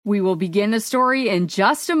We will begin the story in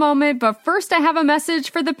just a moment, but first I have a message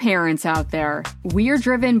for the parents out there. We are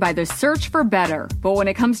driven by the search for better, but when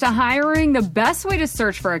it comes to hiring, the best way to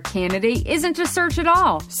search for a candidate isn't to search at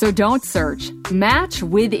all. So don't search. Match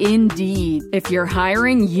with Indeed. If you're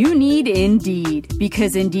hiring, you need Indeed,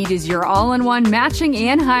 because Indeed is your all-in-one matching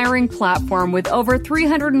and hiring platform with over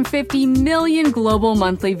 350 million global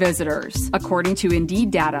monthly visitors, according to Indeed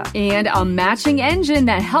data, and a matching engine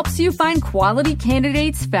that helps you find quality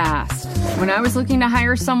candidates fast. When I was looking to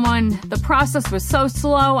hire someone, the process was so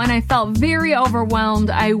slow and I felt very overwhelmed.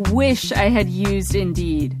 I wish I had used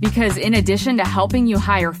Indeed, because in addition to helping you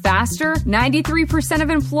hire faster, 93% of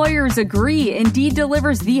employers agree Indeed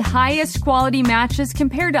delivers the highest quality matches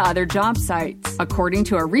compared to other job sites, according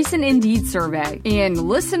to a recent Indeed survey. And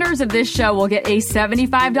listeners of this show will get a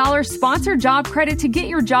 $75 sponsored job credit to get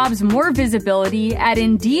your jobs more visibility at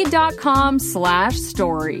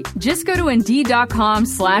Indeed.com/story. Just go to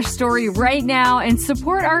Indeed.com/story right now and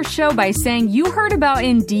support our show by saying you heard about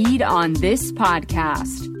Indeed on this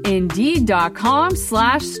podcast.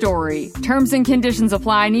 Indeed.com/story. Terms and conditions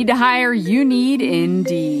apply. Need to hire? You need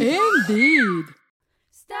Indeed. Indeed.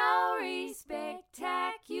 Story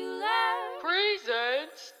Spectacular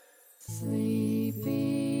Presents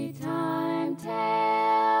Sleepy Time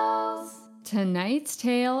Tales. Tonight's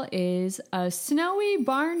tale is A Snowy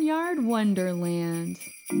Barnyard Wonderland.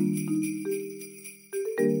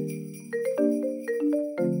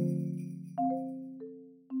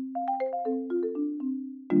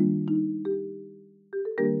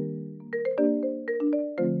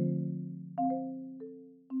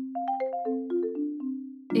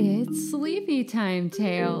 It's Sleepy Time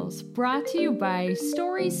Tales, brought to you by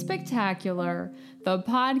Story Spectacular, the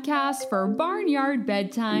podcast for barnyard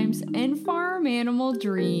bedtimes and farm animal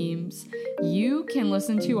dreams. You can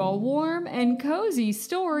listen to a warm and cozy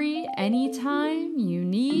story anytime you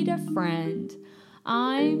need a friend.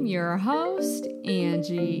 I'm your host,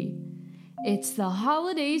 Angie. It's the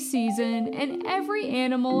holiday season, and every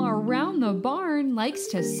animal around the barn likes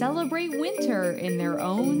to celebrate winter in their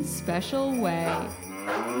own special way.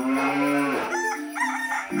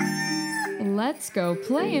 Let's go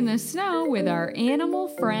play in the snow with our animal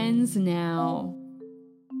friends now.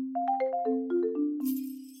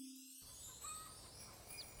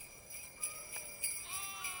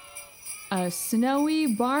 A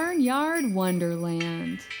Snowy Barnyard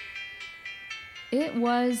Wonderland. It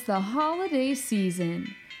was the holiday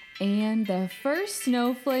season, and the first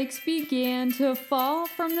snowflakes began to fall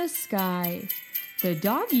from the sky. The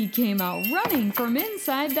doggie came out running from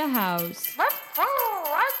inside the house. Oh,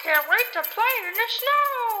 I can't wait to play in the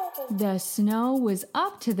snow. The snow was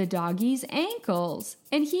up to the doggie's ankles,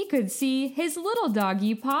 and he could see his little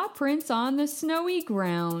doggie paw prints on the snowy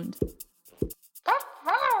ground.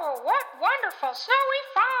 Oh, what wonderful snowy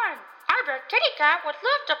fun. I bet Kitty Cat would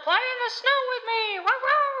love to play in the snow with me.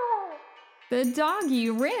 Woo-woo! The doggie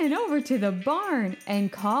ran over to the barn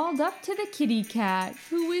and called up to the kitty cat,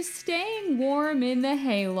 who was staying warm in the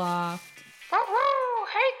hayloft. Woo-woo!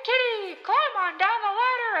 Hey, Kitty, climb on down the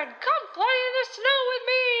ladder and come play in the snow with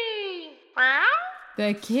me. Meow?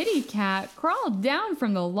 The kitty cat crawled down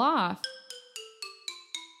from the loft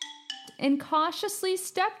and cautiously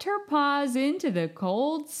stepped her paws into the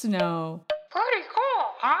cold snow. Pretty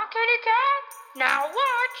cool, huh, Kitty Cat? Now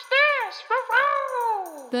watch this.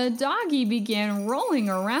 Woo-woo! The doggie began rolling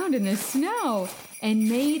around in the snow and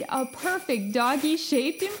made a perfect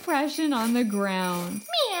doggy-shaped impression on the ground.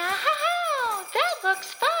 Meow! That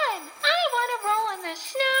looks fun. I want to roll in the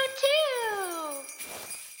snow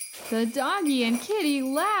too. The doggie and kitty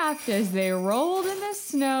laughed as they rolled in the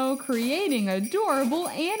snow, creating adorable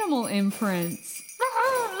animal imprints.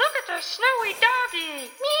 Woo-hoo! Look at the snowy doggie.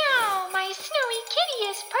 Meow! My snowy kitty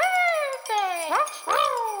is perfect.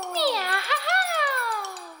 Woo-hoo! Meow!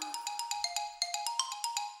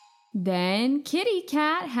 Then Kitty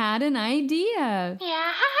Cat had an idea.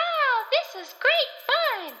 Meow! This is great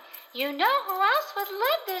fun. You know who else would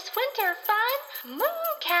love this winter fun?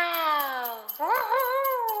 Moo Cow.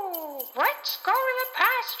 Woo-hoo! Let's go to the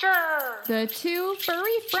pasture. The two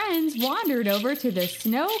furry friends wandered over to the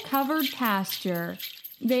snow-covered pasture.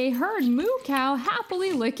 They heard Moo Cow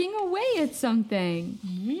happily licking away at something.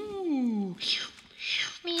 Moo.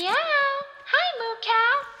 Meow. Hi, Moo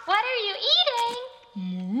Cow. What are you eating?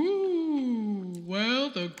 Moo. Well,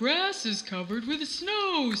 the grass is covered with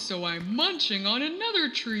snow, so I'm munching on another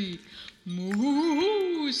treat.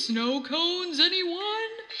 Moo. Snow cones, anyone?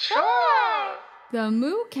 Sure. The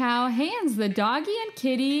Moo Cow hands the doggie and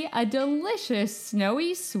kitty a delicious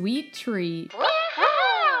snowy sweet treat.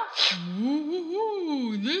 Woo-hoo!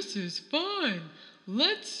 Ooh, this is fun.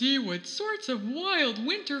 Let's see what sorts of wild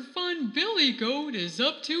winter fun Billy Goat is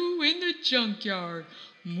up to in the junkyard.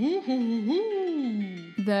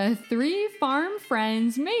 Moo-hoo-hoo-hoo. The 3 farm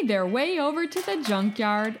friends made their way over to the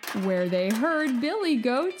junkyard, where they heard Billy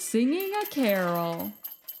Goat singing a carol.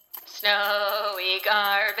 Snowy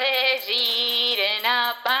garbage eaten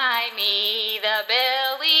up by me, the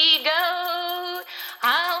Billy Goat.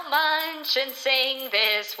 I'll munch and sing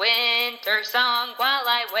this winter song while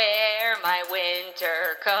I wear my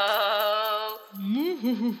winter coat.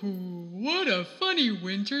 Moo-hoo-hoo-hoo. What a funny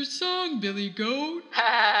winter song, Billy Goat.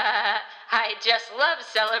 I just love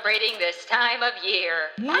celebrating this time of year.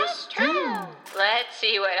 Us too. Let's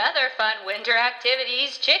see what other fun winter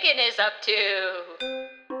activities Chicken is up to.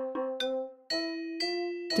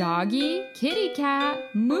 Doggy, Kitty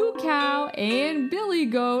Cat, Moo Cow, and Billy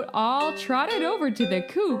Goat all trotted over to the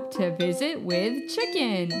coop to visit with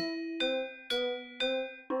Chicken.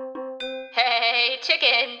 Hey,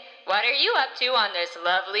 Chicken, what are you up to on this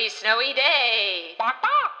lovely snowy day? Bok,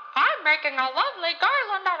 bok. I'm making a lovely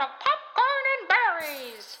garland out of popcorn and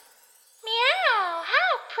berries. Meow,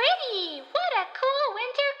 how pretty. What a cool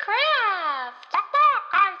winter craft. Bok, bok.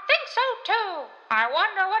 I think so too. I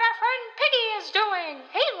wonder what our friend Piggy is doing.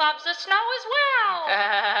 He loves the snow as well.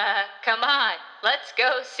 Come on, let's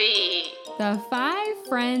go see. The 5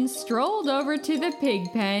 friends strolled over to the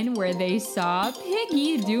pig pen where they saw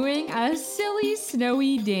Piggy doing a silly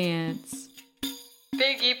snowy dance.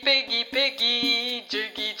 Piggy, piggy, piggy,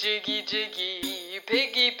 jiggy, jiggy, jiggy.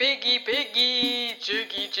 Piggy, piggy, piggy,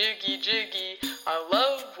 jiggy, jiggy, jiggy. I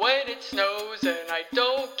love when it snows and I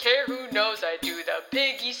don't care who knows. I do the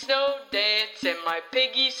piggy snow dance in my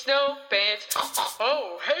piggy snow pants.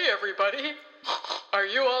 Oh, hey everybody. Are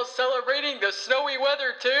you all celebrating the snowy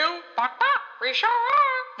weather too? Bok, bok. We sure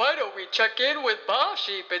are. Why don't we check in with Bob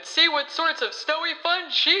Sheep and see what sorts of snowy fun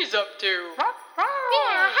she's up to?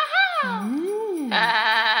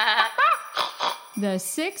 The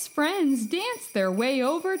 6 friends danced their way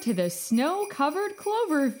over to the snow-covered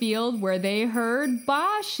clover field where they heard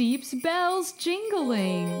Ba Sheep's bells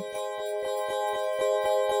jingling.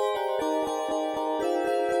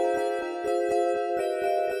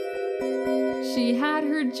 She had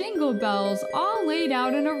her jingle bells all laid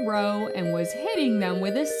out in a row and was hitting them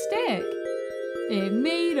with a stick. It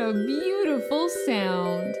made a beautiful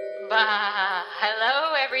sound. Bah,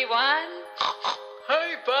 hello everyone.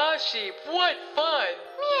 Hey, Bob Sheep, what fun!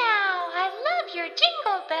 Meow, I love your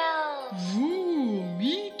jingle bells. Ooh,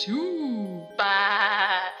 me too.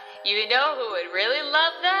 Bah, you know who would really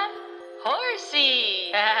love them?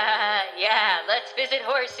 Horsey. Yeah, let's visit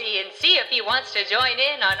Horsey and see if he wants to join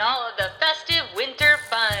in on all of the festive winter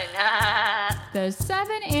fun. The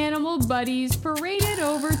 7 animal buddies paraded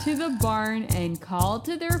over to the barn and called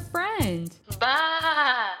to their friend.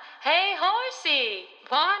 Bah, hey Horsey,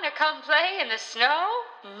 wanna come play in the snow?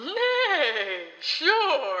 Nay,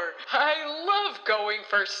 sure. I love going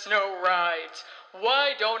for snow rides.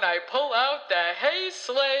 Why don't I pull out the hay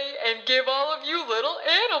sleigh and give all of you little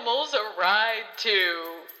animals a ride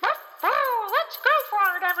too? Let's go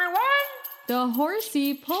for it, everyone. The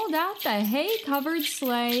horsey pulled out the hay-covered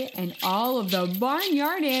sleigh and all of the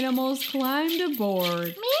barnyard animals climbed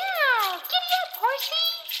aboard. Meow, giddy up,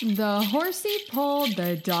 Horsey. The horsey pulled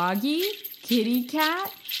the doggy, Kitty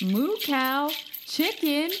Cat, Moo Cow,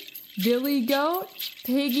 Chicken, Billy Goat,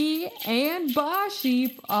 Piggy, and Ba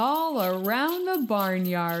Sheep all around the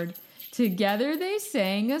barnyard. Together they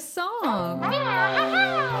sang a song.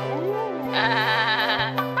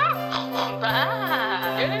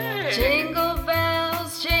 Jingle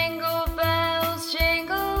bells,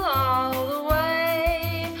 jingle all the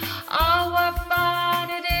way. Oh, what fun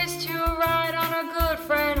it is to ride on a good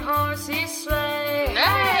friend Horsey's sleigh.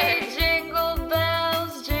 Hey! Jingle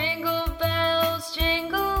bells, jingle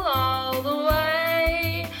all the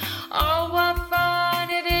way. Oh, what fun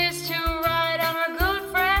it is to ride on a good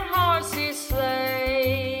friend Horsey's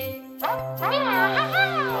sleigh.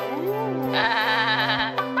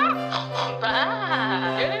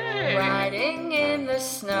 Riding in the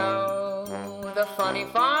snow, the funny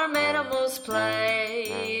farm animals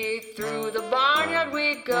play. Through the barnyard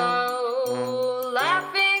we go,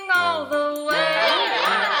 laughing all the way.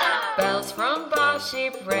 Bells from Ba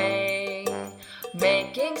Sheep ring,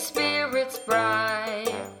 making spirits bright.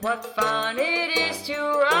 What fun it is to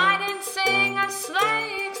ride and sing a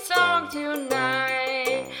sleighing song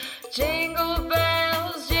tonight. Jingle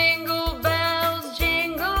bells, jingle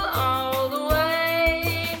all the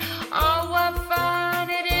way. Oh, what fun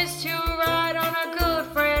it is to ride on a good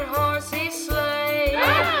friend Horsey's sleigh.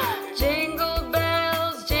 Jingle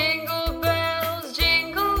bells, jingle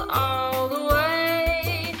all the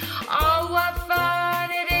way. Oh, what fun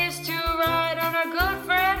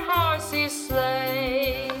snowy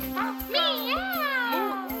sleigh.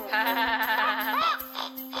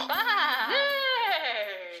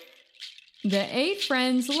 The 8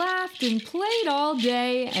 friends laughed and played all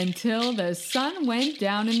day until the sun went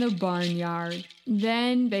down in the barnyard.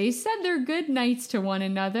 Then they said their good nights to one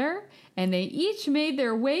another, and they each made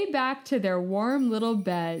their way back to their warm little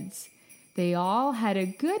beds. They all had a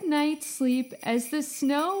good night's sleep as the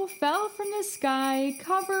snow fell from the sky,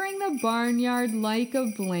 covering the barnyard like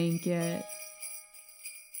a blanket.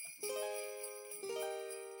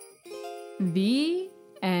 The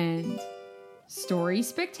end. Story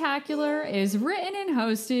Spectacular is written and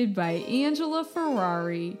hosted by Angela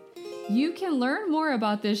Ferrari. You can learn more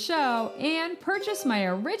about this show and purchase my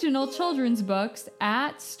original children's books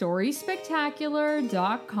at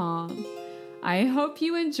StorySpectacular.com. I hope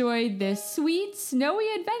you enjoyed this sweet, snowy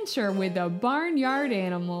adventure with the barnyard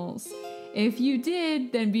animals. If you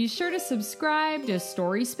did, then be sure to subscribe to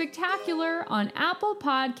Story Spectacular on Apple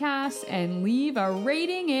Podcasts and leave a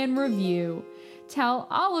rating and review. Tell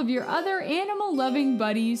all of your other animal-loving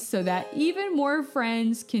buddies so that even more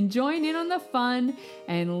friends can join in on the fun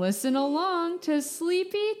and listen along to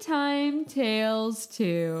Sleepy Time Tales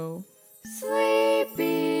too.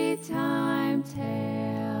 Sleepy Time Tales.